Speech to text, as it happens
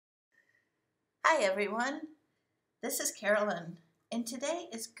Hi everyone, this is Carolyn, and today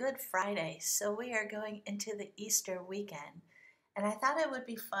is Good Friday, so we are going into the Easter weekend. And I thought it would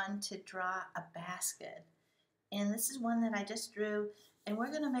be fun to draw a basket. And this is one that I just drew, and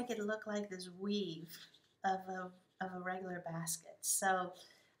we're going to make it look like this weave of a regular basket. So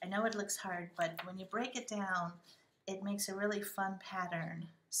I know it looks hard, but when you break it down, it makes a really fun pattern.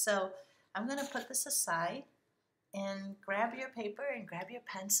 So I'm going to put this aside and grab your paper and grab your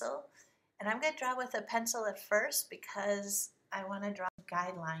pencil. And I'm going to draw with a pencil at first because I want to draw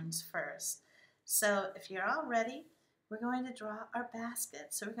guidelines first. So if you're all ready, we're going to draw our basket.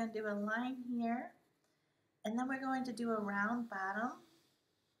 So we're going to do a line here, and then we're going to do a round bottom,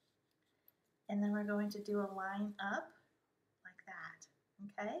 and then we're going to do a line up like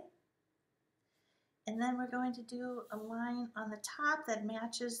that, okay? And then we're going to do a line on the top that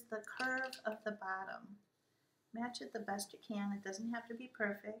matches the curve of the bottom. Match it the best you can. It doesn't have to be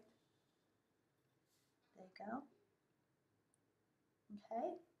perfect. There you go. Okay.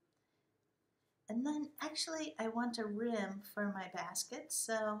 And then actually I want a rim for my basket,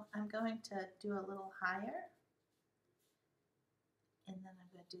 so I'm going to do a little higher. And then I'm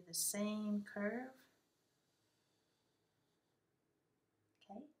going to do the same curve.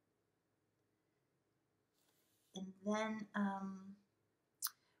 Okay. And then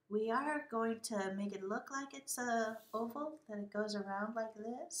we are going to make it look like it's a oval, that it goes around like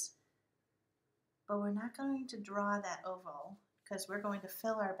this. But we're not going to draw that oval because we're going to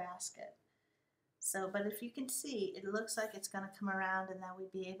fill our basket. So, but if you can see, it looks like it's going to come around and then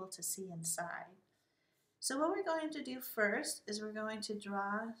we'd be able to see inside. So what we're going to do first is we're going to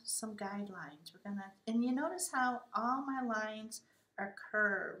draw some guidelines. And you notice how all my lines are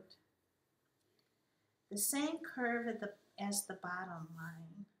curved. The same curve as the bottom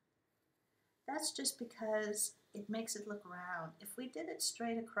line. That's just because it makes it look round. If we did it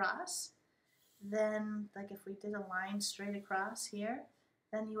straight across, then like if we did a line straight across here,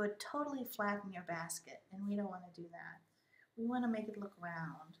 then you would totally flatten your basket, and we don't want to do that. We want to make it look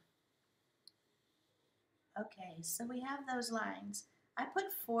round. Okay, so we have those lines. I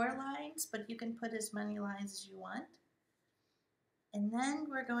put 4 lines, but you can put as many lines as you want. And then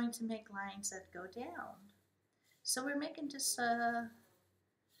we're going to make lines that go down. So we're making just a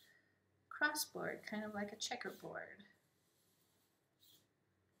crossboard, kind of like a checkerboard.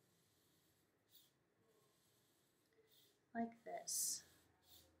 Like this.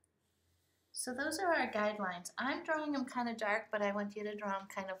 So those are our guidelines. I'm drawing them kind of dark, but I want you to draw them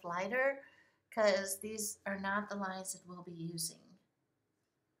kind of lighter because these are not the lines that we'll be using.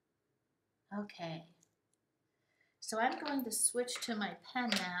 Okay. So I'm going to switch to my pen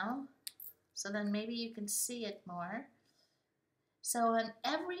now, so then maybe you can see it more. So on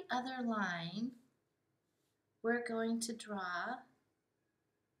every other line, we're going to draw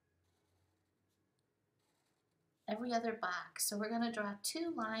every other box. So we're going to draw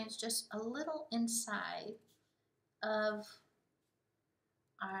 2 lines just a little inside of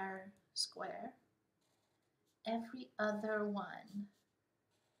our square. Every other one.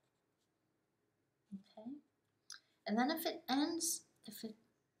 Okay? And then if it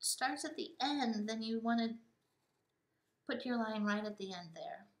starts at the end, then you want to put your line right at the end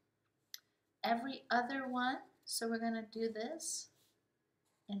there. Every other one, so we're going to do this,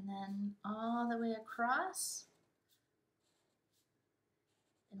 and then all the way across.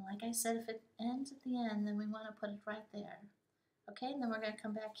 And like I said, if it ends at the end, then we want to put it right there. Okay, and then we're going to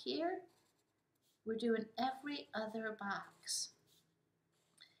come back here. We're doing every other box.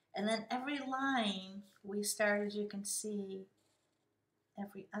 And then every line we start, as you can see,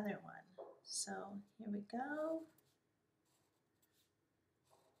 every other one. So here we go.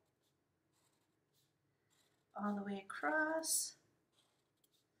 All the way across.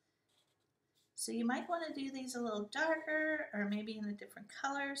 So you might want to do these a little darker or maybe in a different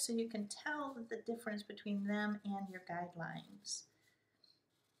color so you can tell the difference between them and your guidelines.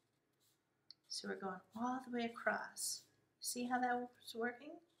 So we're going all the way across. See how that was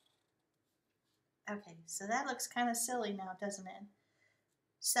working? Okay, so that looks kind of silly now, doesn't it?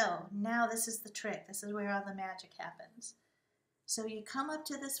 So now this is the trick. This is where all the magic happens. So you come up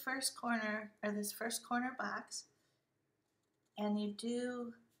to this first corner, or this first corner box, and you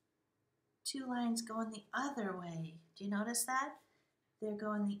do 2 lines going the other way. Do you notice that? They're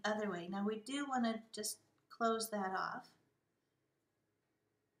going the other way. Now we do want to just close that off.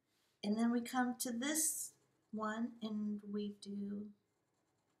 And then we come to this one and we do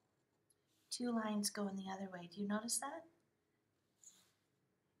 2 lines going the other way. Do you notice that?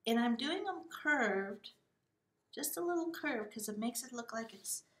 And I'm doing them curved, just a little curve, because it makes it look like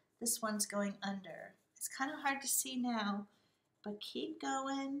this one's going under. It's kind of hard to see now, but keep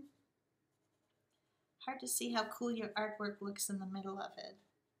going. Hard to see how cool your artwork looks in the middle of it.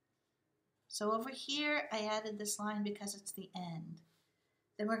 So over here, I added this line because it's the end.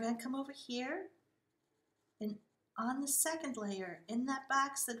 Then we're going to come over here, and on the second layer, in that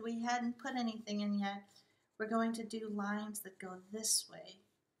box that we hadn't put anything in yet, we're going to do lines that go this way.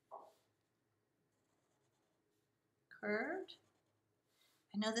 Curved.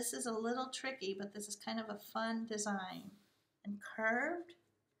 I know this is a little tricky, but this is kind of a fun design. And curved.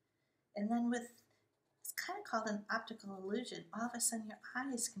 And then with, it's kind of called an optical illusion. All of a sudden your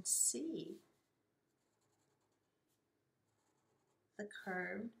eyes can see the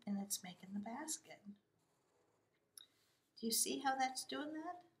curve, and it's making the basket. Do you see how that's doing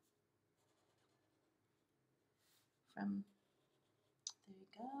that? From, there you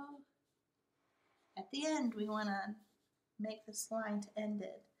go. At the end, we want to make this line to end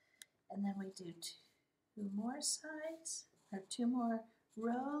it. And then we do two more sides, or two more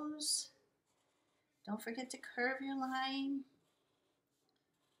rows. Don't forget to curve your line.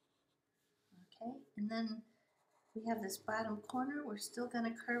 Okay, and then we have this bottom corner. We're still going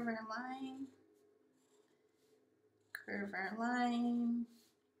to curve our line. Curve our line.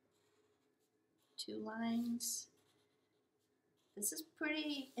 Two lines. This is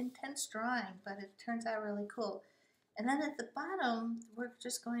pretty intense drawing, but it turns out really cool. And then at the bottom, we're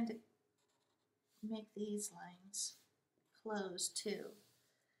just going to make these lines close too.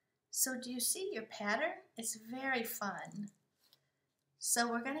 So do you see your pattern? It's very fun. So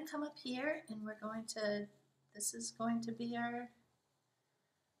we're going to come up here, and we're going to, this is going to be our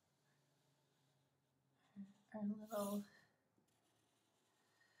little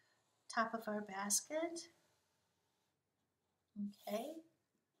top of our basket. Okay.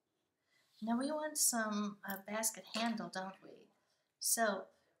 Now we want some basket handle, don't we? So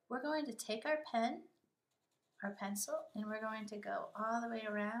we're going to take our pen, our pencil, and we're going to go all the way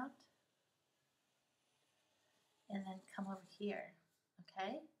around and then come over here,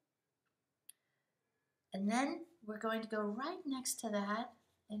 okay? And then we're going to go right next to that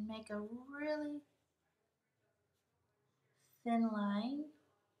and make a really thin line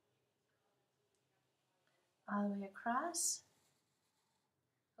all the way across,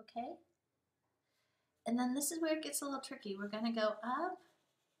 okay? And then this is where it gets a little tricky. We're going to go up,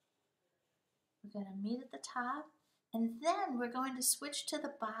 we're going to meet at the top, and then we're going to switch to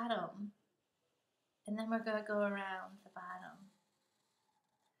the bottom, and then we're going to go around the bottom.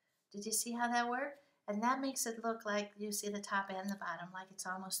 Did you see how that worked? And that makes it look like you see the top and the bottom, like it's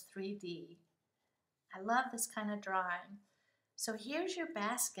almost 3D. I love this kind of drawing. So here's your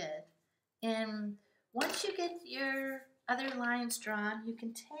basket, and once you get your other lines drawn, you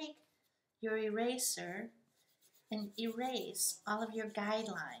can take your eraser and erase all of your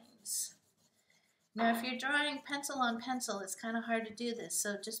guidelines. Now if you're drawing pencil on pencil, it's kind of hard to do this,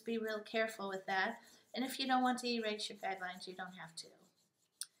 so just be real careful with that. And if you don't want to erase your guidelines, you don't have to.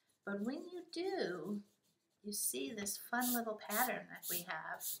 But when you do, you see this fun little pattern that we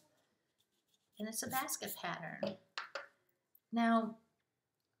have. And it's a basket pattern. Now,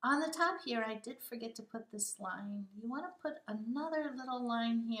 on the top here, I did forget to put this line. You want to put another little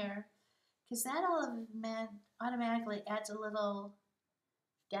line here, because that automatically adds a little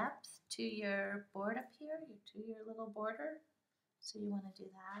depth to your board up here, to your little border. So you want to do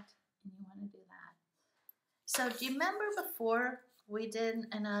that, and you want to do that. So do you remember before we did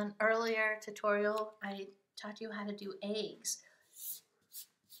in an earlier tutorial, I taught you how to do eggs?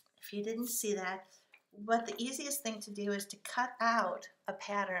 If you didn't see that, but the easiest thing to do is to cut out a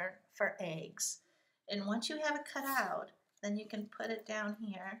pattern for eggs. And once you have it cut out, then you can put it down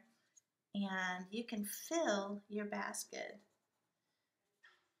here and you can fill your basket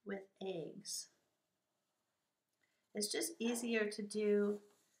with eggs. It's just easier to do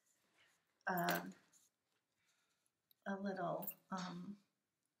a little,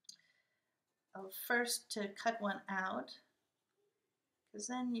 first to cut one out, because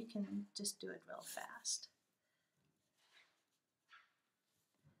then you can just do it real fast.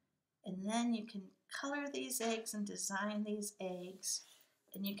 And then you can color these eggs and design these eggs,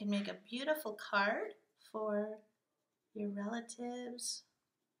 and you can make a beautiful card for your relatives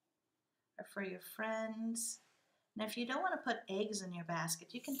or for your friends. Now if you don't want to put eggs in your basket,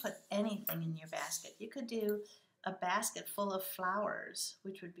 you can put anything in your basket. You could do a basket full of flowers,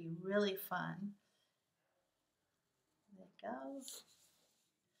 which would be really fun. There you go.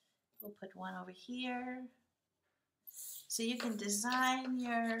 We'll put one over here. So you can design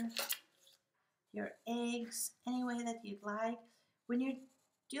your eggs any way that you'd like. When you're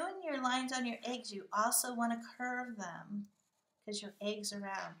doing your lines on your eggs, you also want to curve them because your eggs are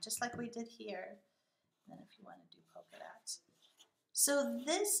round, just like we did here. And then if you want to do polka dots. So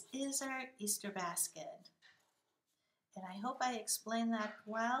this is our Easter basket. And I hope I explained that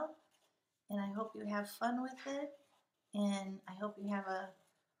well. And I hope you have fun with it. And I hope you have a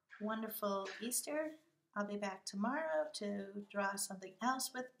wonderful Easter. I'll be back tomorrow to draw something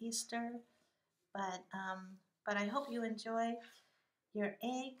else with Easter. But I hope you enjoy your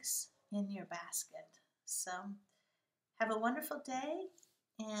eggs in your basket. So have a wonderful day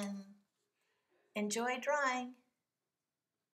and enjoy drawing.